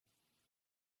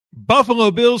Buffalo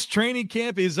Bills training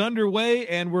camp is underway,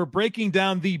 and we're breaking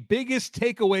down the biggest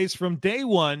takeaways from day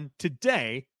one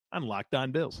today on Locked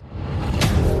On Bills.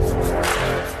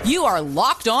 You are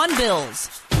Locked On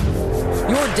Bills,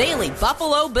 your daily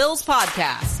Buffalo Bills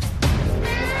podcast.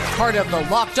 Part of the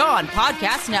Locked On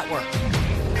Podcast Network,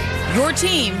 your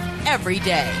team every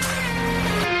day.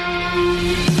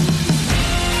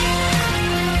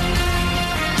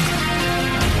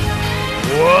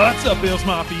 What's up, Bills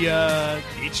Mafia?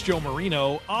 It's Joe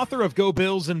Marino, author of Go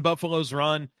Bills and Buffalo's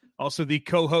Run, also the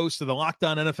co-host of the Locked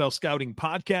On NFL Scouting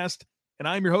podcast, and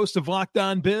I'm your host of Locked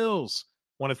On Bills.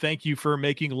 Want to thank you for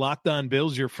making Locked On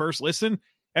Bills your first listen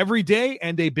every day,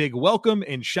 and a big welcome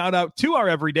and shout out to our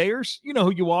everydayers. You know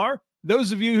who you are.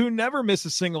 Those of you who never miss a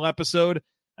single episode,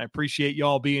 I appreciate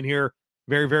y'all being here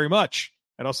very, very much.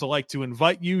 I'd also like to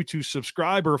invite you to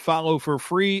subscribe or follow for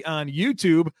free on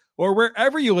YouTube or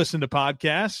wherever you listen to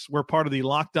podcasts. We're part of the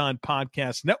Locked On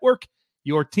Podcast Network,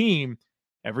 your team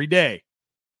every day.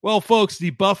 Well, folks,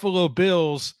 the Buffalo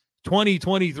Bills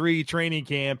 2023 training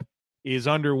camp is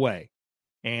underway.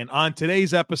 And on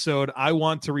today's episode, I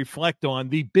want to reflect on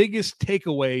the biggest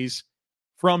takeaways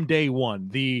from day one,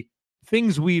 the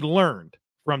things we learned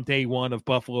from day one of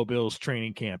Buffalo Bills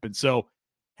training camp. And so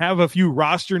have a few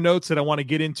roster notes that I want to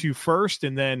get into first,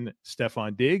 and then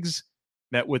Stefon Diggs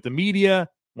met with the media,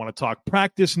 want to talk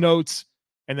practice notes,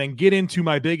 and then get into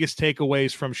my biggest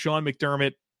takeaways from Sean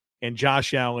McDermott and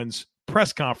Josh Allen's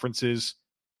press conferences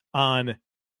on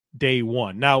day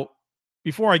one. Now,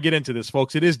 before I get into this,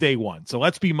 folks, it is day one, so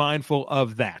let's be mindful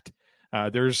of that.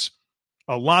 There's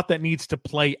a lot that needs to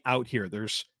play out here.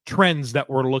 There's trends that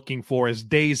we're looking for as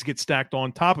days get stacked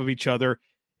on top of each other,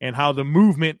 and how the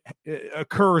movement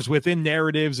occurs within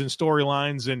narratives and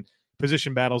storylines and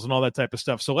position battles and all that type of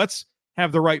stuff. So let's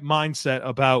have the right mindset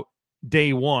about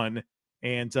day one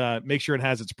and make sure it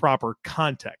has its proper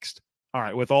context. All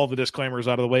right, with all the disclaimers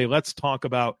out of the way, let's talk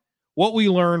about what we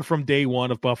learned from day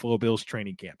one of Buffalo Bills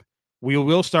training camp. We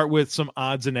will start with some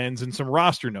odds and ends and some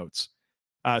roster notes.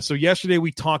 So yesterday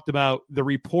we talked about the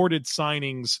reported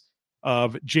signings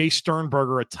of Jay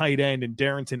Sternberger, a tight end, and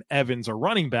Darrynton Evans, a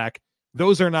running back.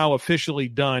 Those are now officially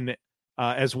done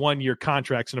as one-year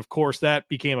contracts. And, of course, that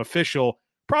became official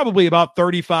probably about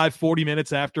 35, 40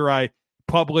 minutes after I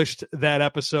published that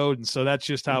episode. And so that's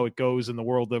just how it goes in the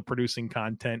world of producing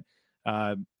content.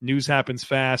 News happens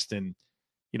fast. And,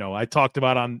 you know, I talked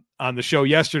about on the show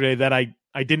yesterday that I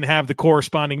didn't have the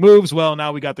corresponding moves. Well,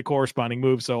 now we got the corresponding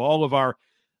moves. So all of our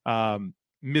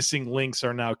missing links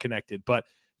are now connected. But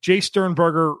Jay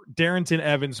Sternberger, Darrynton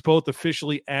Evans, both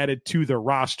officially added to the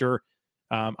roster.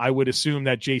 I would assume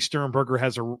that Jay Sternberger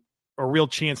has a real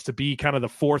chance to be kind of the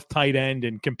fourth tight end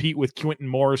and compete with Quentin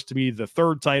Morris to be the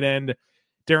third tight end.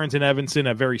 Darrynton Evanson,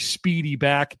 a very speedy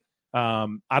back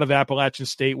out of Appalachian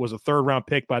State, was a third-round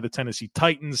pick by the Tennessee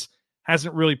Titans.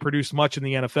 Hasn't really produced much in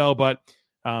the NFL, but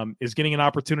is getting an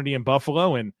opportunity in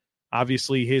Buffalo, and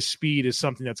obviously his speed is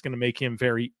something that's going to make him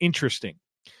very interesting.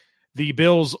 The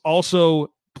Bills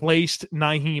also placed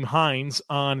Nyheim Hines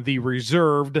on the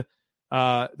reserve/NFI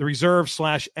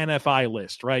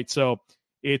list, right? So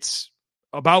it's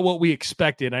about what we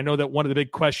expected. I know that one of the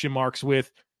big question marks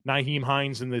with Nyheim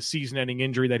Hines and the season-ending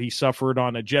injury that he suffered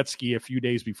on a jet ski a few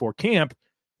days before camp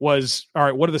was, all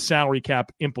right, what are the salary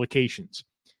cap implications?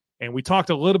 And we talked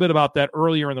a little bit about that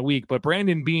earlier in the week, but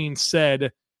Brandon Beane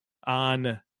said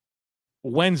on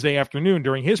Wednesday afternoon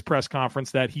during his press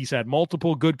conference that he's had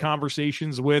multiple good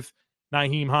conversations with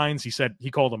Nyheim Hines. He said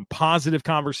he called them positive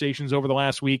conversations over the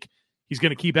last week. He's going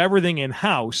to keep everything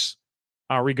in-house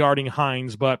regarding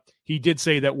Hines, but he did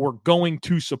say that we're going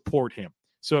to support him.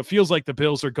 So it feels like the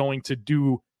Bills are going to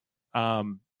do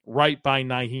right by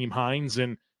Nyheim Hines,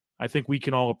 and I think we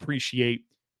can all appreciate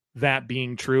that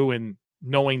being true and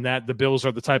knowing that the Bills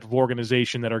are the type of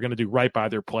organization that are going to do right by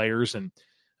their players, and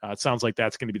it sounds like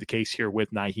that's going to be the case here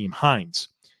with Nyheim Hines.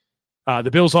 The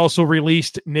Bills also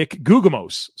released Nick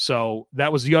Guggemos, so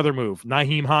that was the other move.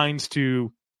 Nyheim Hines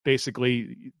to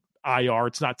basically IR.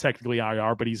 It's not technically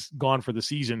IR, but he's gone for the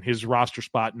season. His roster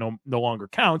spot no longer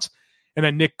counts. And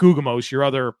then Nick Guggemos, your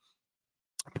other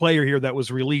player here that was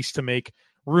released to make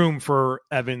room for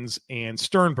Evans and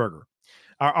Sternberger.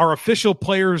 Our official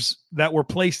players that were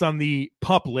placed on the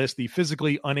PUP list, the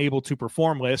physically unable to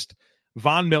perform list,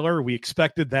 Von Miller, we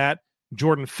expected that.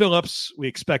 Jordan Phillips, we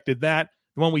expected that.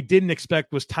 The one we didn't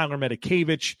expect was Tyler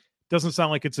Medikevich. Doesn't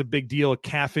sound like it's a big deal, a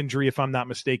calf injury, if I'm not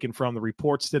mistaken, from the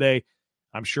reports today.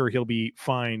 I'm sure he'll be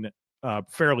fine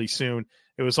fairly soon.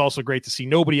 It was also great to see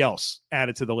nobody else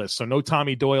added to the list. So no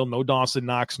Tommy Doyle, no Dawson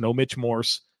Knox, no Mitch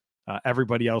Morse.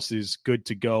 Everybody else is good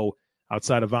to go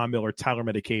outside of Von Miller, Tyler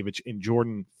Medikevich, and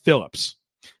Jordan Phillips.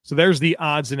 So there's the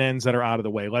odds and ends that are out of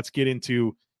the way. Let's get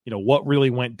into, what really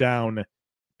went down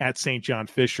at St. John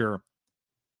Fisher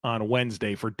on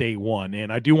Wednesday for day one.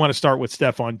 And I do want to start with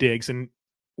Stefon Diggs. And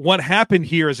what happened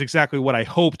here is exactly what I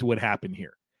hoped would happen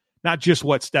here. Not just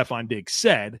what Stefon Diggs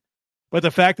said, but the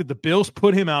fact that the Bills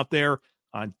put him out there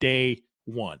on day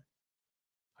one.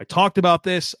 I talked about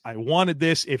this. I wanted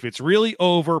this. If it's really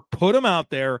over, put him out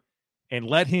there and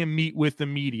let him meet with the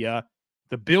media,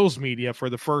 the Bills media, for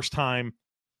the first time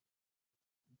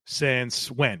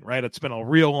since when, right? It's been a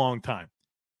real long time.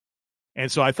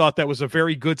 And so I thought that was a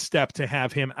very good step to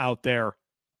have him out there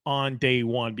on day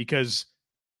one, because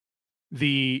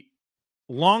the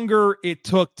longer it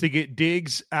took to get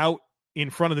Diggs out in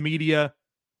front of the media,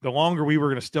 the longer we were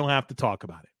going to still have to talk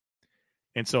about it.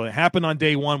 And so it happened on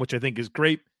day one, which I think is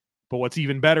great. But what's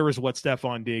even better is what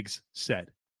Stefon Diggs said.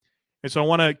 And so I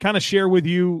want to kind of share with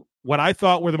you what I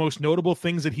thought were the most notable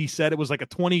things that he said. It was like a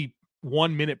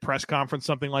 21-minute press conference,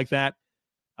 something like that.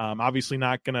 Obviously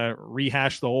not going to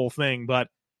rehash the whole thing, but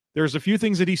there's a few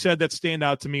things that he said that stand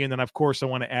out to me. And then, of course, I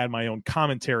want to add my own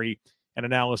commentary and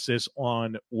analysis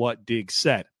on what Diggs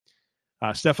said.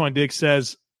 Stefon Diggs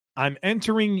says, "I'm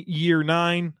entering year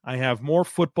 9. I have more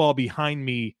football behind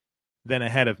me than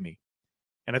ahead of me."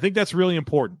 And I think that's really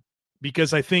important,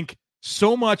 because I think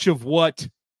so much of what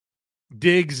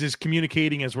Diggs is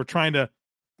communicating as we're trying to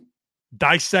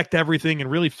dissect everything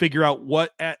and really figure out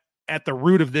what at the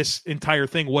root of this entire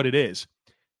thing, what it is.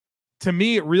 To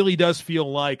me, it really does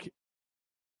feel like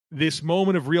this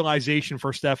moment of realization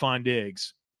for Stefon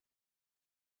Diggs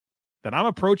that I'm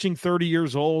approaching 30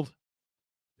 years old.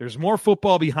 There's more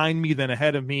football behind me than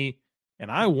ahead of me, and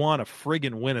I want to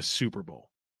friggin' win a Super Bowl.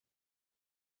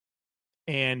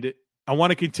 And I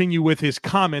want to continue with his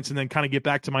comments and then kind of get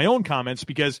back to my own comments,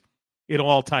 because it'll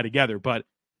all tie together. But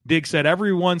Diggs said,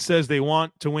 "Everyone says they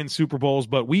want to win Super Bowls,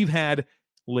 but we've had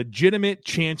legitimate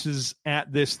chances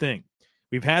at this thing.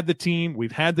 We've had the team,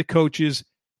 we've had the coaches,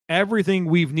 everything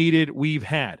we've needed, we've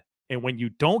had. And when you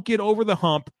don't get over the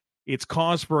hump, it's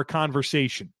cause for a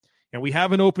conversation. And we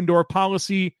have an open door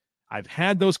policy. I've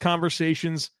had those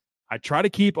conversations. I try to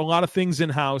keep a lot of things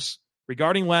in-house.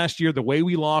 Regarding last year, the way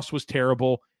we lost was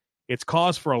terrible. It's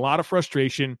cause for a lot of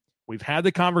frustration. We've had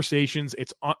the conversations.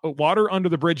 It's water under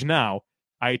the bridge now.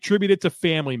 I attribute it to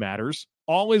family matters.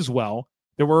 All is well.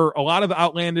 There were a lot of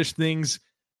outlandish things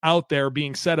out there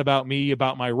being said about me,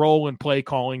 about my role in play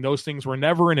calling. Those things were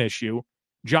never an issue.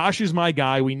 Josh is my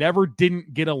guy. We never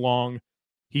didn't get along.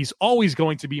 He's always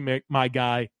going to be my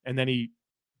guy." And then he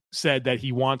said that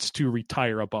he wants to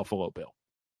retire a Buffalo Bill.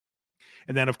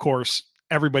 And then, of course,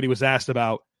 everybody was asked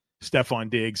about Stefon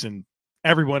Diggs, and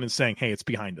everyone is saying, hey, it's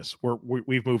behind us.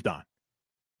 We've moved on.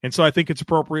 And so I think it's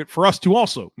appropriate for us to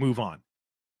also move on.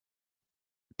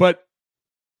 But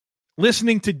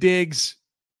listening to Diggs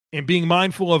and being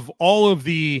mindful of all of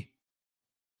the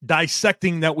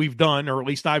dissecting that we've done, or at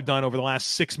least I've done over the last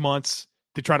 6 months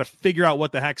to try to figure out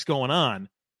what the heck's going on,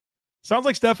 sounds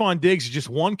like Stefon Diggs is just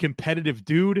one competitive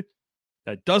dude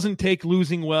that doesn't take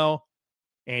losing well,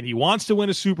 and he wants to win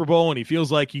a Super Bowl, and he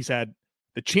feels like he's had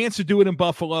the chance to do it in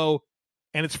Buffalo,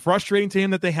 and it's frustrating to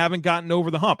him that they haven't gotten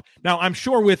over the hump. Now, I'm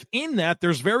sure within that,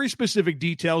 there's very specific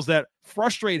details that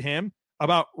frustrate him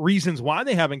about reasons why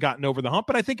they haven't gotten over the hump,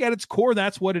 but I think at its core,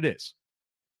 that's what it is.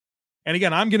 And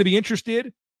again, I'm going to be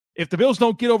interested. If the Bills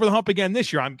don't get over the hump again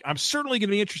this year, I'm certainly going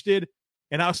to be interested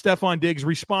in how Stefon Diggs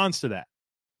responds to that.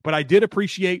 But I did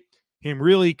appreciate him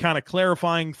really kind of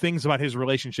clarifying things about his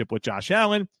relationship with Josh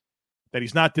Allen, that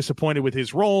he's not disappointed with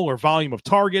his role or volume of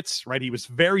targets, right? He was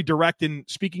very direct in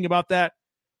speaking about that.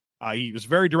 He was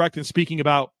very direct in speaking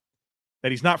about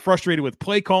that he's not frustrated with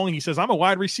play calling. He says, I'm a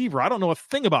wide receiver. I don't know a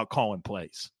thing about calling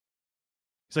plays.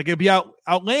 He's like, it'd be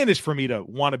outlandish for me to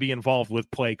want to be involved with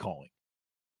play calling.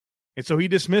 And so he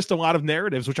dismissed a lot of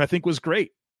narratives, which I think was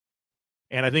great.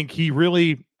 And I think he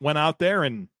really went out there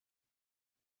and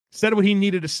said what he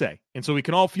needed to say. And so we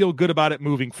can all feel good about it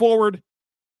moving forward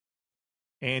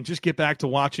and just get back to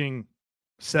watching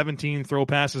 17 throw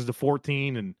passes to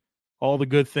 14 and all the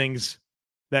good things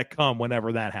that come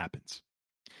whenever that happens.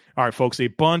 All right, folks, a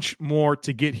bunch more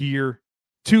to get here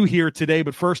today.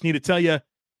 But first, need to tell you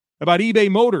about eBay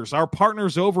Motors. Our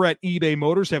partners over at eBay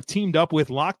Motors have teamed up with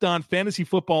Locked On Fantasy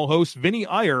Football host Vinny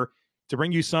Iyer to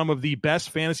bring you some of the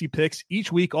best fantasy picks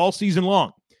each week all season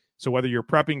long. So whether you're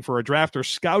prepping for a draft or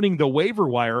scouting the waiver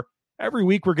wire, every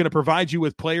week we're going to provide you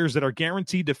with players that are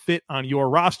guaranteed to fit on your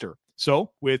roster.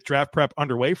 So with draft prep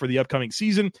underway for the upcoming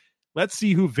season, let's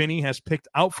see who Vinny has picked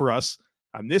out for us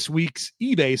on this week's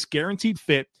eBay's Guaranteed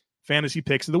Fit Fantasy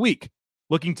Picks of the Week.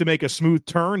 Looking to make a smooth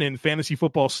turn in fantasy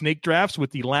football snake drafts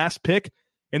with the last pick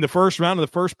in the first round and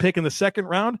the first pick in the second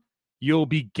round, you'll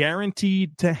be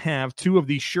guaranteed to have two of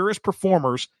the surest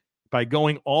performers by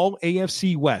going all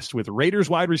AFC West with Raiders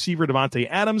wide receiver Davante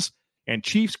Adams and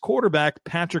Chiefs quarterback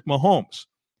Patrick Mahomes.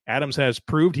 Adams has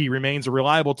proved he remains a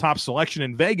reliable top selection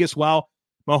in Vegas, while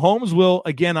Mahomes will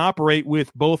again operate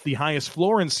with both the highest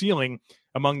floor and ceiling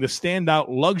among the standout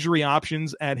luxury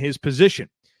options at his position.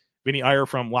 Vinny Iyer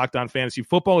from Locked On Fantasy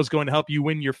Football is going to help you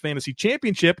win your fantasy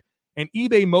championship, and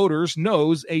eBay Motors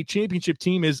knows a championship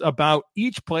team is about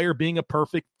each player being a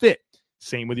perfect fit.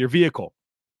 Same with your vehicle.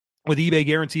 With eBay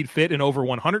Guaranteed Fit and over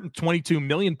 122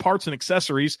 million parts and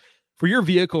accessories for your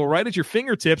vehicle right at your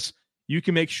fingertips, you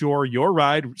can make sure your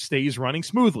ride stays running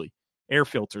smoothly. Air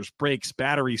filters, brakes,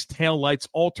 batteries, tail lights,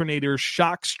 alternators,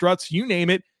 shock, struts, you name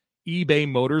it, eBay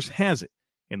Motors has it.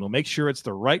 And they'll make sure it's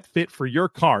the right fit for your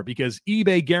car, because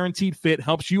eBay Guaranteed Fit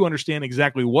helps you understand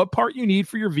exactly what part you need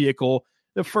for your vehicle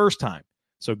the first time.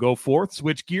 So go forth,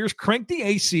 switch gears, crank the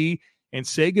AC, and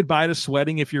say goodbye to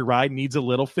sweating if your ride needs a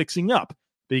little fixing up,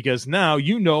 because now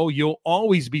you know you'll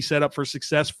always be set up for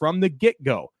success from the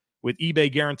get-go. With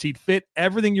eBay Guaranteed Fit,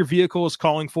 everything your vehicle is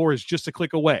calling for is just a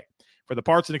click away. For the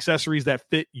parts and accessories that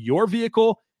fit your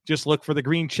vehicle, just look for the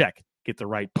green check. Get the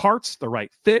right parts, the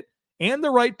right fit, and the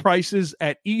right prices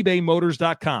at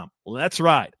ebaymotors.com. Let's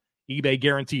ride. eBay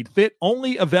Guaranteed Fit,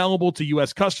 only available to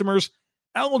U.S. customers.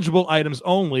 Eligible items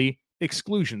only.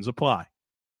 Exclusions apply.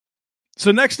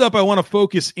 So next up, I want to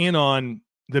focus in on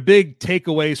the big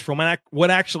takeaways from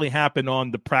what actually happened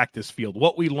on the practice field,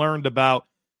 what we learned about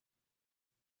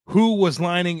who was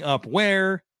lining up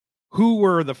where, who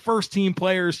were the first team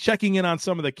players, checking in on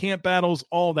some of the camp battles,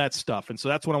 all that stuff. And so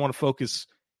that's what I want to focus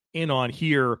in on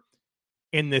here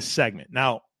in this segment.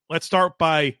 Now, let's start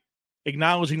by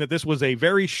acknowledging that this was a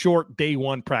very short day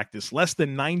one practice, less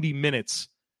than 90 minutes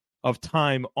of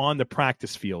time on the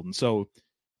practice field. And so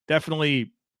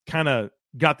definitely kind of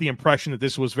got the impression that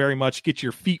this was very much get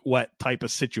your feet wet type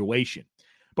of situation.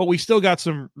 But we still got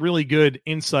some really good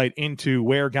insight into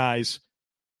where guys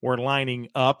were lining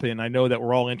up. And I know that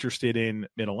we're all interested in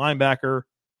middle linebacker,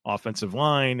 offensive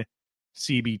line,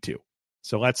 CB2.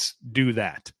 So let's do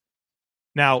that.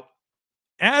 Now,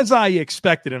 as I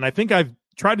expected, and I think I've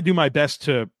tried to do my best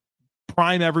to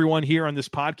prime everyone here on this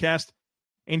podcast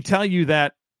and tell you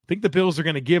that I think the Bills are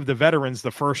going to give the veterans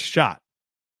the first shot.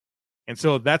 And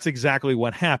so that's exactly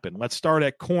what happened. Let's start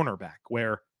at cornerback,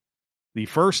 where the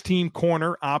first team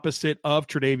corner opposite of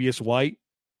Tre'Davious White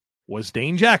was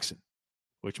Dane Jackson,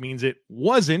 which means it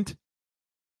wasn't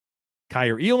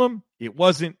Kyer Elam, it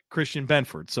wasn't Christian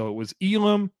Benford. So it was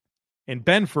Elam and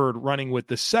Benford running with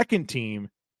the second team,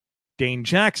 Dane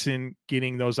Jackson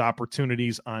getting those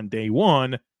opportunities on day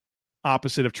one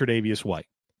opposite of Tre'Davious White.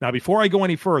 Now, before I go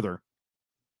any further,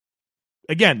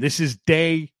 again, this is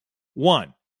day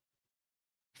one.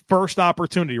 First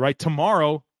opportunity, right?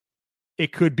 Tomorrow,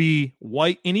 it could be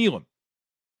White and Elam.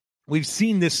 We've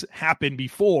seen this happen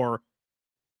before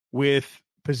with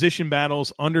position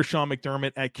battles under Sean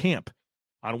McDermott at camp.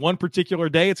 On one particular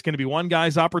day, it's going to be one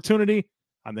guy's opportunity.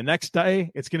 On the next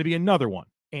day, it's going to be another one.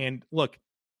 And look,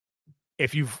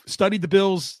 if you've studied the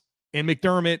Bills and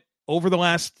McDermott over the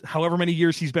last however many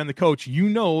years he's been the coach, you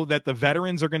know that the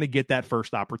veterans are going to get that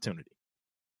first opportunity.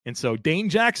 And so Dane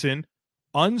Jackson,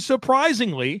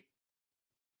 unsurprisingly,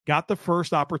 got the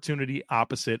first opportunity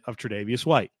opposite of Tre'Davious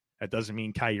White. That doesn't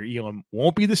mean Kyer Elam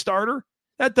won't be the starter.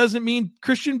 That doesn't mean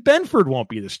Christian Benford won't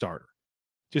be the starter.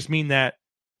 Just mean that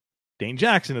Dane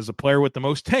Jackson, as a player with the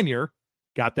most tenure,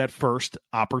 got that first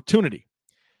opportunity.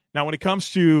 Now, when it comes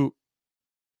to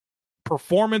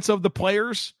performance of the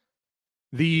players,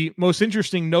 the most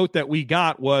interesting note that we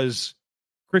got was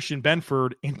Christian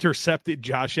Benford intercepted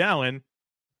Josh Allen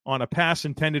on a pass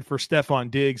intended for Stefon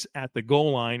Diggs at the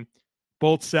goal line.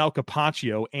 Both Sal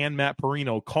Capaccio and Matt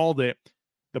Perino called it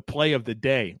the play of the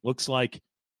day. Looks like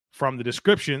from the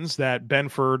descriptions that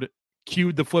Benford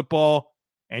cued the football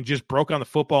and just broke on the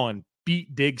football and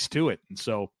beat Diggs to it. And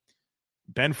so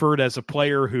Benford, as a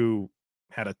player who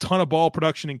had a ton of ball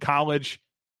production in college,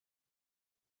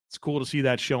 it's cool to see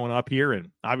that showing up here. And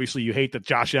obviously you hate that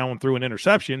Josh Allen threw an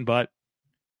interception, but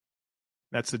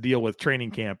that's the deal with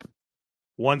training camp.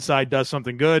 One side does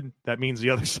something good, that means the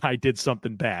other side did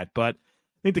something bad. But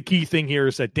I think the key thing here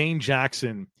is that Dane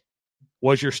Jackson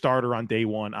was your starter on day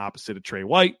one opposite of Trey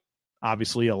White.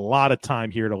 Obviously, a lot of time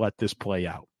here to let this play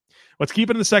out. Let's keep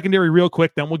it in the secondary real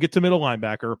quick, then we'll get to middle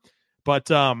linebacker.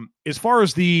 But as far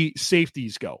as the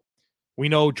safeties go, we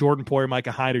know Jordan Poyer,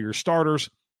 Micah Hyde are your starters.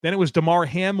 Then it was DeMar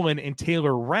Hamlin and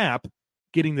Taylor Rapp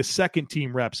getting the second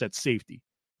team reps at safety,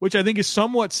 which I think is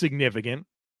somewhat significant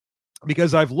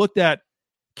because I've looked at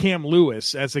Cam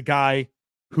Lewis as a guy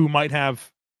who might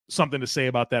have something to say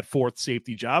about that fourth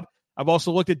safety job. I've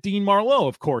also looked at Dean Marlowe,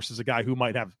 of course, as a guy who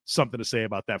might have something to say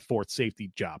about that fourth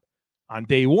safety job. On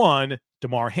day one,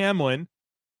 Damar Hamlin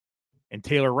and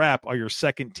Taylor Rapp are your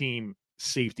second-team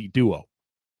safety duo.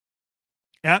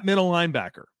 At middle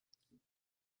linebacker,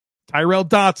 Tyrell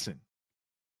Dodson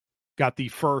got the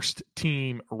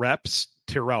first-team reps.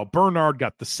 Terrell Bernard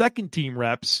got the second-team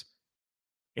reps.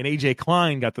 And A.J.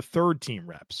 Klein got the third-team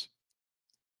reps.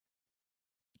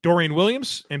 Dorian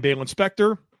Williams and Balin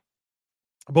Spector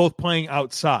both playing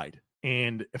outside.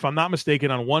 And if I'm not mistaken,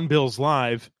 on One Bills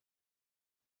Live,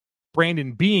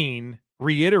 Brandon Beane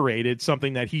reiterated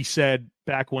something that he said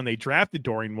back when they drafted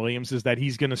Dorian Williams, is that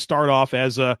he's going to start off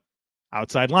as a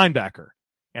outside linebacker.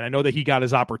 And I know that he got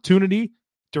his opportunity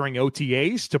during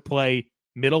OTAs to play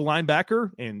middle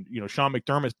linebacker. And, Sean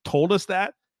McDermott told us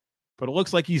that. But it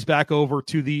looks like he's back over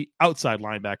to the outside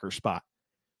linebacker spot.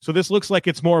 So this looks like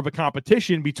it's more of a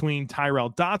competition between Tyrell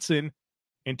Dodson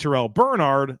and Terrell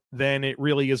Bernard than it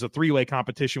really is a three-way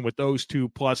competition with those two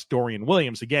plus Dorian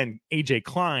Williams. Again, A.J.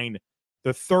 Klein,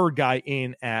 the third guy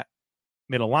in at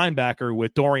middle linebacker,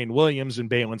 with Dorian Williams and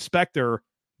Balin Spector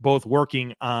both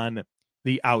working on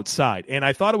the outside. And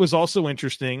I thought it was also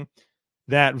interesting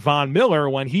that Von Miller,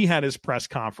 when he had his press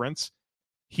conference,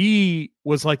 he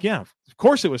was like, yeah, of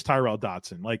course it was Tyrell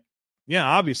Dodson. Like, yeah,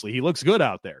 obviously he looks good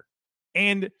out there.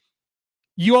 And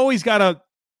you always got to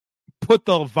put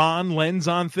the Von lens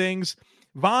on things.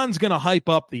 Von's going to hype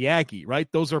up the Aggie, right?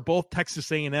 Those are both Texas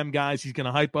A&M guys. He's going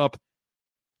to hype up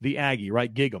the Aggie,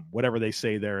 right? Gig 'em, whatever they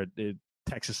say there at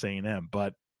Texas A&M.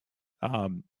 But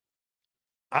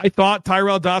I thought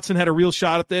Tyrell Dodson had a real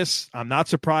shot at this. I'm not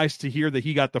surprised to hear that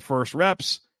he got the first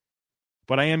reps,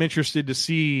 but I am interested to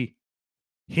see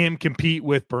him compete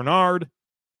with Bernard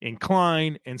and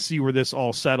Klein and see where this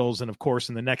all settles. And of course,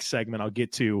 in the next segment, I'll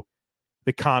get to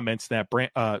the comments that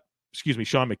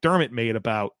Sean McDermott made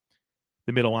about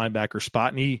the middle linebacker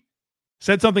spot. And he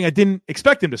said something I didn't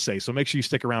expect him to say. So make sure you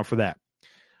stick around for that.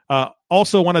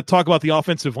 Also want to talk about the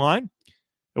offensive line.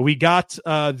 We got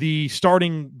the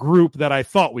starting group that I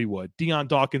thought we would. Deion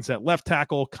Dawkins at left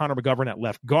tackle, Connor McGovern at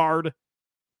left guard,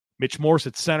 Mitch Morse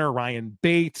at center, Ryan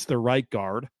Bates, the right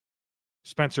guard,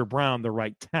 Spencer Brown, the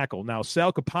right tackle. Now,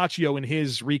 Sal Capaccio, in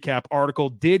his recap article,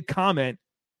 did comment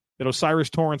that O'Cyrus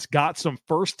Torrence got some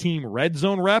first-team red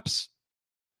zone reps,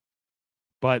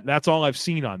 but that's all I've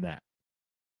seen on that.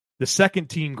 The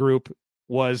second-team group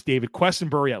was David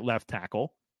Quessenberry at left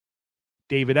tackle,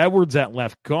 David Edwards at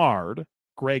left guard,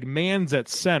 Greg Manns at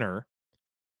center,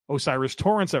 O'Cyrus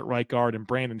Torrence at right guard, and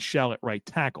Brandon Shell at right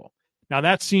tackle. Now,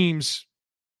 that seems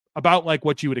about like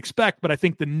what you would expect, but I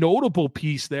think the notable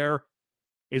piece there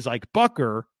is Ike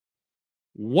Bucker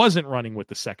wasn't running with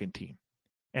the second team.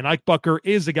 And Ike Bucker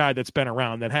is a guy that's been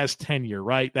around, that has tenure,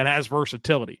 right? That has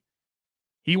versatility.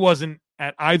 He wasn't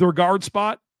at either guard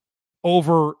spot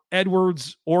over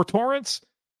Edwards or Torrance.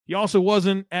 He also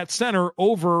wasn't at center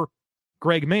over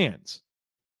Greg Manns.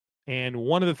 And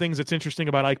one of the things that's interesting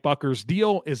about Ike Bucker's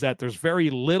deal is that there's very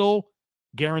little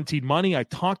guaranteed money. I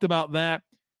talked about that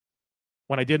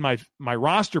when I did my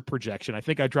roster projection. I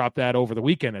think I dropped that over the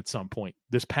weekend at some point,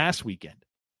 this past weekend.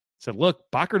 I said, look,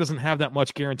 Bucker doesn't have that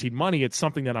much guaranteed money. It's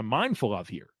something that I'm mindful of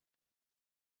here.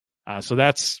 So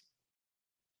that's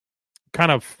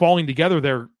kind of falling together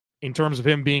there in terms of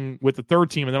him being with the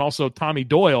third team, and then also Tommy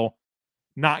Doyle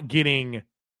not getting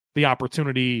the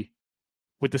opportunity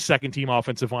with the second team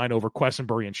offensive line over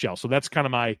Quessenberry and Shell. So that's kind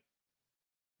of my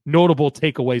notable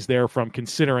takeaways there from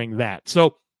considering that.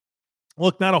 So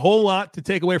look, not a whole lot to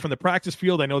take away from the practice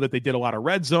field. I know that they did a lot of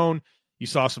red zone. You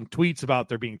saw some tweets about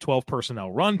there being 12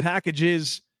 personnel run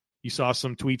packages. You saw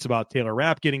some tweets about Taylor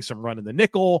Rapp getting some run in the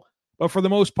nickel. But for the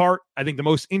most part, I think the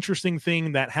most interesting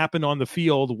thing that happened on the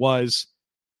field was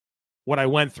what I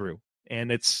went through.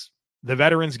 And it's the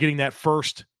veterans getting that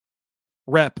first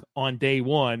rep on day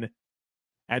one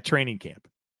at training camp.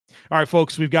 All right,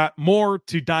 folks, we've got more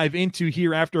to dive into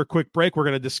here after a quick break. We're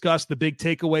going to discuss the big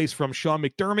takeaways from Sean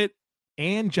McDermott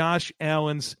and Josh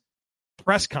Allen's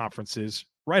press conferences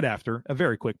right after a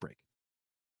very quick break.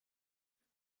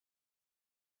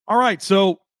 All right,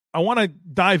 so I want to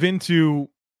dive into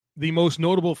the most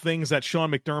notable things that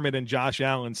Sean McDermott and Josh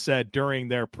Allen said during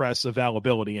their press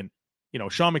availability. And, you know,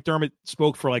 Sean McDermott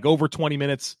spoke for like over 20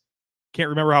 minutes. Can't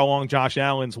remember how long Josh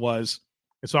Allen's was.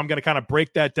 And so I'm going to kind of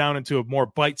break that down into a more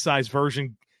bite-sized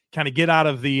version, kind of get out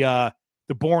of the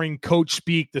boring coach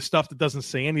speak, the stuff that doesn't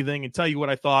say anything, and tell you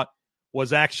what I thought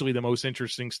was actually the most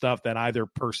interesting stuff that either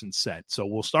person said. So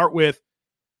we'll start with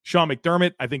Sean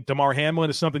McDermott. I think Damar Hamlin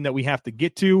is something that we have to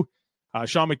get to.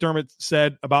 Sean McDermott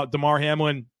said about Damar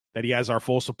Hamlin that he has our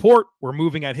full support. We're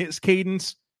moving at his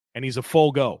cadence, and he's a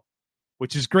full go.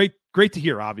 which is great to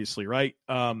hear, obviously, right?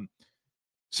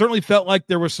 Certainly felt like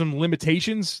there were some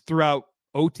limitations throughout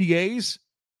OTAs.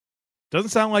 Doesn't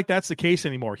sound like that's the case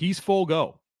anymore. He's full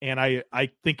go. And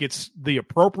I think it's the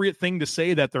appropriate thing to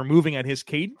say that they're moving at his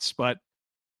cadence, but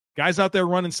guys out there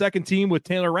running second team with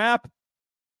Taylor Rapp,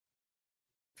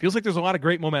 feels like there's a lot of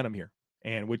great momentum here,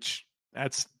 and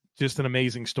that's just an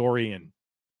amazing story. And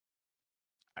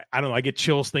I don't know, I get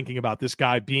chills thinking about this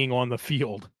guy being on the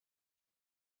field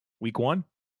week 1.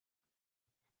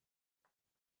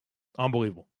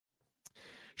 Unbelievable.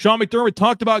 Sean McDermott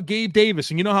talked about Gabe Davis,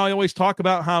 and you know how I always talk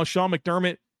about how Sean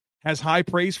McDermott has high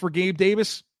praise for Gabe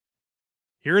Davis?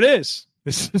 Here it is.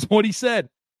 This is what he said.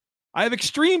 I have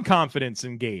extreme confidence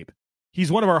in Gabe.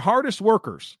 He's one of our hardest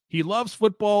workers. He loves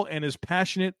football and is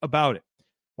passionate about it.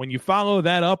 When you follow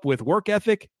that up with work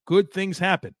ethic, good things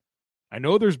happen. I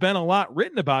know there's been a lot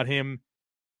written about him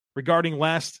regarding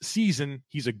last season.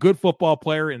 He's a good football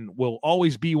player and will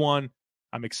always be one.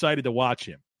 I'm excited to watch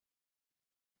him.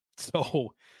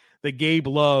 So the Gabe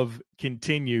love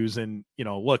continues. And,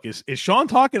 look, is Sean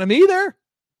talking to me there?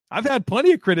 I've had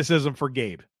plenty of criticism for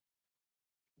Gabe.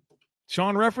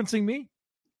 Sean referencing me?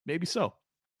 Maybe so.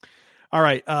 All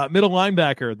right, middle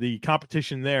linebacker, the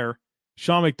competition there.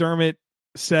 Sean McDermott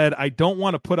said, I don't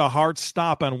want to put a hard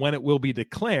stop on when it will be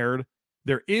declared.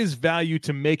 There is value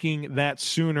to making that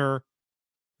sooner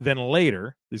than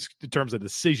later, this in terms of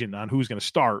decision on who's going to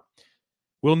start.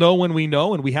 We'll know when we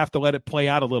know, and we have to let it play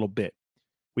out a little bit.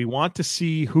 We want to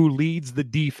see who leads the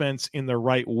defense in the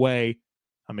right way.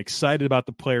 I'm excited about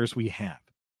the players we have.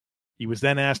 He was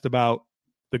then asked about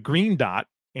the green dot,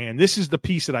 and this is the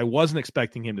piece that I wasn't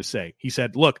expecting him to say. He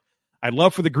said, look, I'd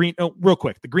love for the green – oh, real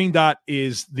quick, the green dot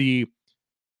is the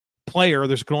player.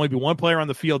 There can only be one player on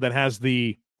the field that has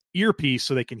the earpiece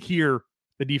so they can hear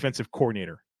the defensive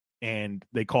coordinator, and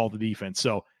they call the defense.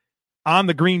 So on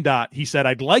the green dot, he said,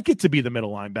 I'd like it to be the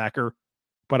middle linebacker,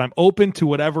 but I'm open to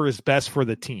whatever is best for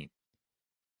the team.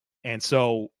 And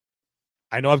so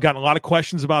I know I've gotten a lot of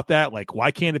questions about that, like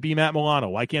why can't it be Matt Milano?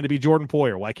 Why can't it be Jordan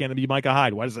Poyer? Why can't it be Micah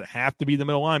Hyde? Why does it have to be the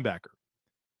middle linebacker?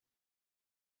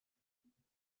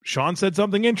 Sean said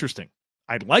something interesting.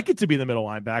 I'd like it to be the middle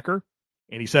linebacker.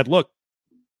 And he said, look,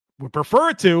 we prefer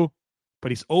it to,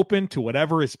 but he's open to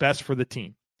whatever is best for the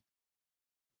team.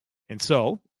 And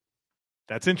so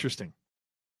that's interesting.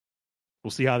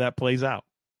 We'll see how that plays out.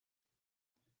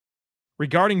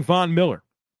 Regarding Von Miller,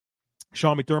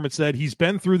 Sean McDermott said, he's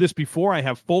been through this before. I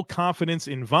have full confidence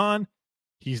in Von.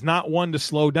 He's not one to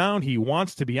slow down. He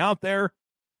wants to be out there.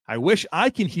 I wish I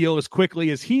can heal as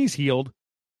quickly as he's healed.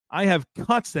 I have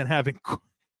cuts that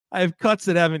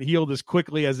haven't healed as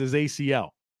quickly as his ACL.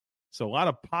 So a lot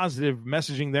of positive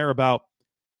messaging there about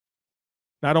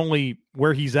not only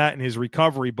where he's at in his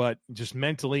recovery, but just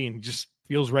mentally, and just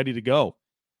feels ready to go.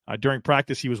 During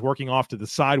practice, he was working off to the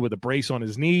side with a brace on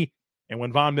his knee. And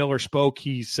when Von Miller spoke,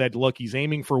 he said, look, he's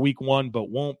aiming for week 1, but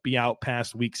won't be out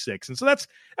past week 6. And so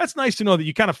that's nice to know that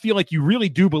you kind of feel like you really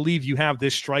do believe you have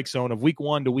this strike zone of week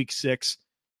 1 to week 6.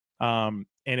 And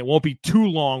it won't be too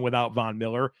long without Von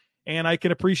Miller. And I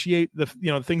can appreciate the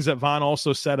things that Von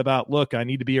also said about, look, I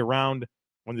need to be around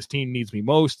when this team needs me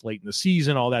most, late in the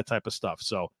season, all that type of stuff.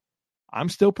 So I'm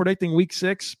still predicting week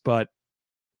 6, but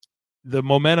the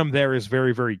momentum there is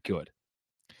very, very good.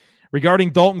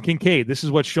 Regarding Dalton Kincaid, this is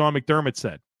what Sean McDermott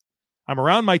said. I'm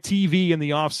around my TV in the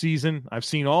offseason. I've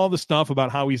seen all the stuff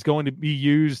about how he's going to be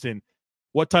used and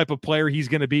what type of player he's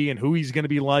going to be and who he's going to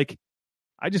be like.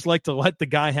 I just like to let the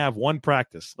guy have one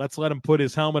practice. Let's let him put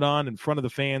his helmet on in front of the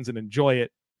fans and enjoy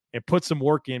it and put some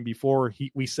work in before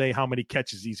we say how many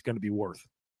catches he's going to be worth.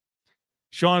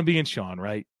 Sean being Sean,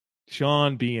 right?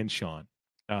 Sean being Sean.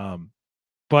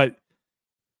 But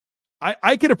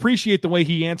I could appreciate the way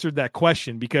he answered that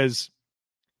question, because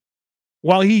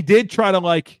while he did try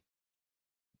to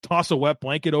toss a wet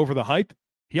blanket over the hype,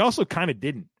 he also kind of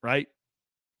didn't, right?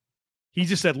 He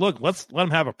just said, look, let's let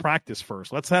him have a practice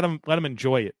first. Let's let him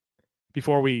enjoy it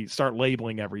before we start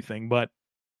labeling everything. But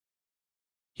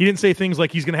he didn't say things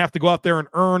like he's going to have to go out there and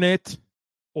earn it,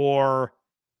 or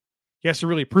he has to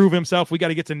really prove himself. We got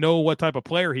to get to know what type of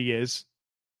player he is.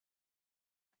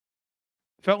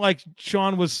 Felt like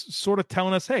Sean was sort of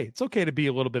telling us, hey, it's okay to be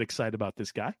a little bit excited about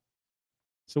this guy.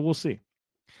 So we'll see.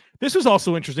 This was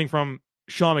also interesting from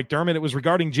Sean McDermott. It was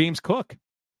regarding James Cook.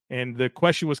 And the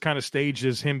question was kind of staged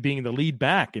as him being the lead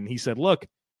back. And he said, look,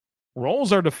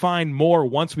 roles are defined more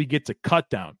once we get to cut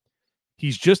down.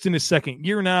 He's just in his second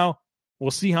year now.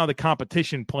 We'll see how the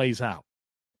competition plays out.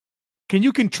 Can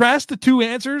you contrast the two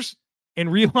answers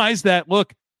and realize that,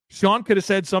 look, Sean could have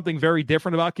said something very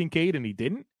different about Kincaid and he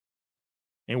didn't?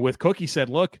 And with Cook, he said,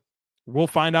 look, we'll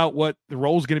find out what the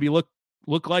role is going to be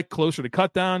look like closer to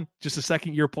cut down, just a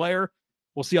second-year player.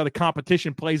 We'll see how the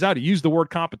competition plays out. He used the word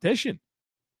competition.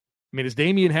 I mean, is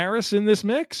Damian Harris in this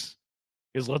mix?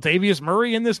 Is Latavius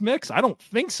Murray in this mix? I don't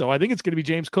think so. I think it's going to be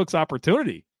James Cook's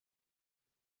opportunity.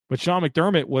 But Sean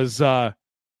McDermott was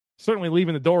certainly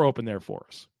leaving the door open there for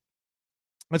us.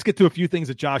 Let's get to a few things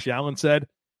that Josh Allen said.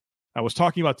 I was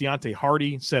talking about Deontay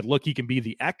Hardy, said, look, he can be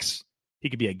the X. He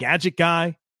could be a gadget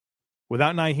guy.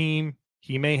 Without Nyheim,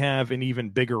 he may have an even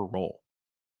bigger role.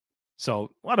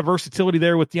 So a lot of versatility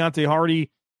there with Deontay Hardy.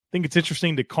 I think it's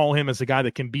interesting to call him as a guy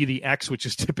that can be the X, which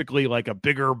is typically like a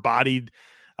bigger bodied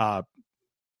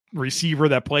receiver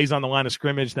that plays on the line of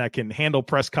scrimmage that can handle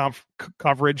press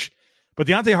coverage. But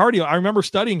Deontay Hardy, I remember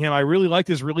studying him. I really liked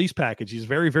his release package. He's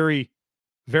very, very,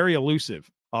 very elusive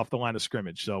off the line of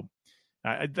scrimmage. So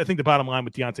I think the bottom line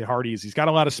with Deontay Hardy is he's got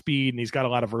a lot of speed and he's got a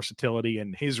lot of versatility,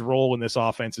 and his role in this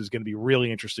offense is going to be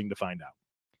really interesting to find out.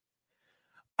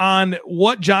 On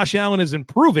what Josh Allen is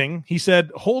improving, he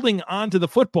said, holding on to the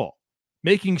football,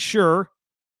 making sure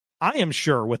I am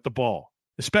sure with the ball,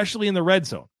 especially in the red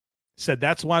zone. He said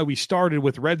that's why we started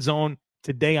with red zone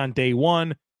today on day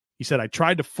one. He said, I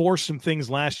tried to force some things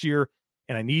last year,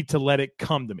 and I need to let it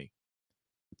come to me.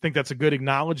 I think that's a good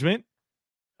acknowledgement.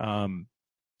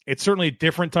 It's certainly a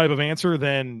different type of answer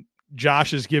than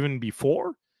Josh has given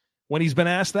before when he's been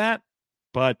asked that.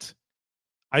 But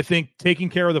I think taking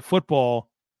care of the football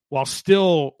while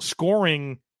still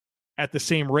scoring at the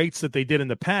same rates that they did in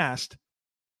the past,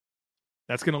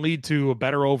 that's going to lead to a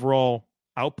better overall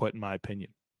output, in my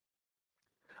opinion.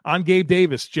 On Gabe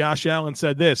Davis, Josh Allen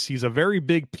said this: he's a very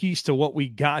big piece to what we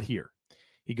got here.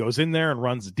 He goes in there and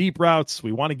runs the deep routes.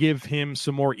 We want to give him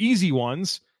some more easy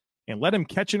ones and let him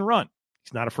catch and run.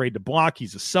 He's not afraid to block.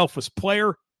 He's a selfless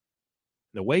player.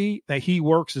 The way that he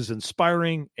works is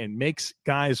inspiring and makes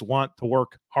guys want to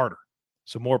work harder.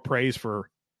 So more praise for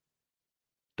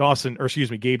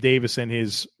Gabe Davis and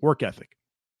his work ethic.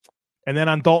 And then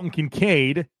on Dalton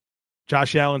Kincaid,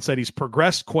 Josh Allen said he's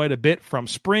progressed quite a bit from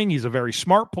spring. He's a very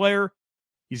smart player.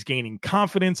 He's gaining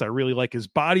confidence. I really like his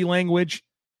body language.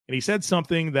 And he said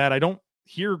something that I don't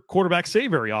hear quarterbacks say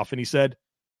very often. He said,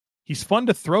 he's fun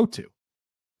to throw to.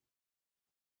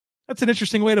 That's an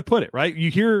interesting way to put it, right? You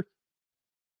hear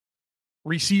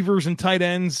receivers and tight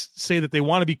ends say that they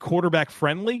want to be quarterback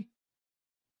friendly,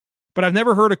 but I've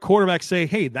never heard a quarterback say,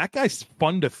 hey, that guy's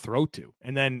fun to throw to.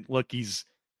 And then look, I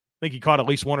think he caught at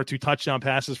least one or two touchdown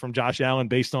passes from Josh Allen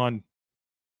based on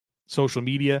social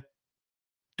media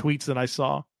tweets that I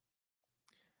saw.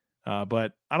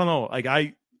 But I don't know. Like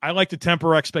I like to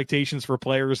temper expectations for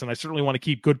players, and I certainly want to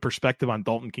keep good perspective on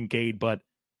Dalton Kincaid, but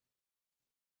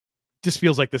just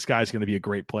feels like this guy's going to be a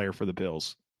great player for the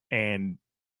Bills, and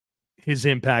his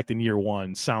impact in year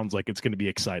one sounds like it's going to be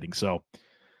exciting. So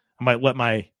I might let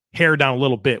my hair down a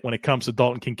little bit when it comes to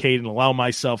Dalton Kincaid and allow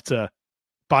myself to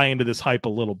buy into this hype a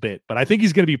little bit, but I think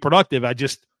he's going to be productive.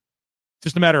 Just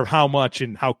a matter of how much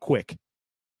and how quick.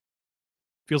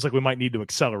 Feels like we might need to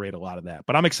accelerate a lot of that,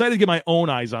 but I'm excited to get my own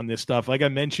eyes on this stuff. Like I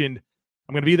mentioned,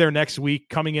 I'm going to be there next week,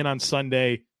 coming in on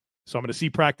Sunday. So I'm going to see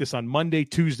practice on Monday,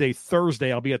 Tuesday,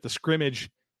 Thursday. I'll be at the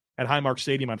scrimmage at Highmark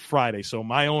Stadium on Friday. So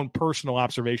my own personal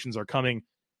observations are coming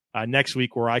next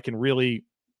week, where I can really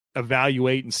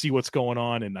evaluate and see what's going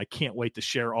on. And I can't wait to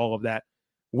share all of that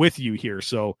with you here.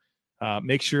 So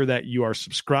make sure that you are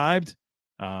subscribed.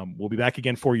 We'll be back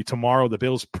again for you tomorrow. The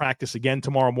Bills practice again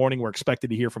tomorrow morning. We're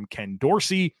expected to hear from Ken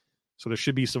Dorsey. So there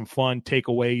should be some fun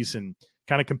takeaways and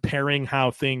kind of comparing how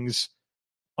things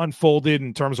unfolded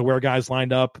in terms of where guys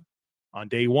lined up on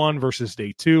day one versus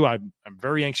day two. I'm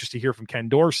very anxious to hear from Ken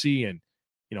Dorsey and,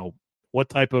 what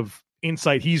type of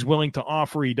insight he's willing to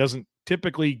offer. He doesn't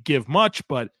typically give much,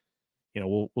 but,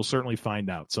 we'll certainly find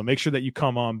out. So make sure that you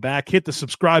come on back, hit the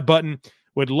subscribe button.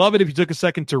 Would love it if you took a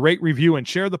second to rate, review, and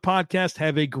share the podcast.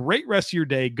 Have a great rest of your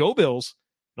day. Go Bills.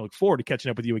 I look forward to catching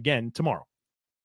up with you again tomorrow.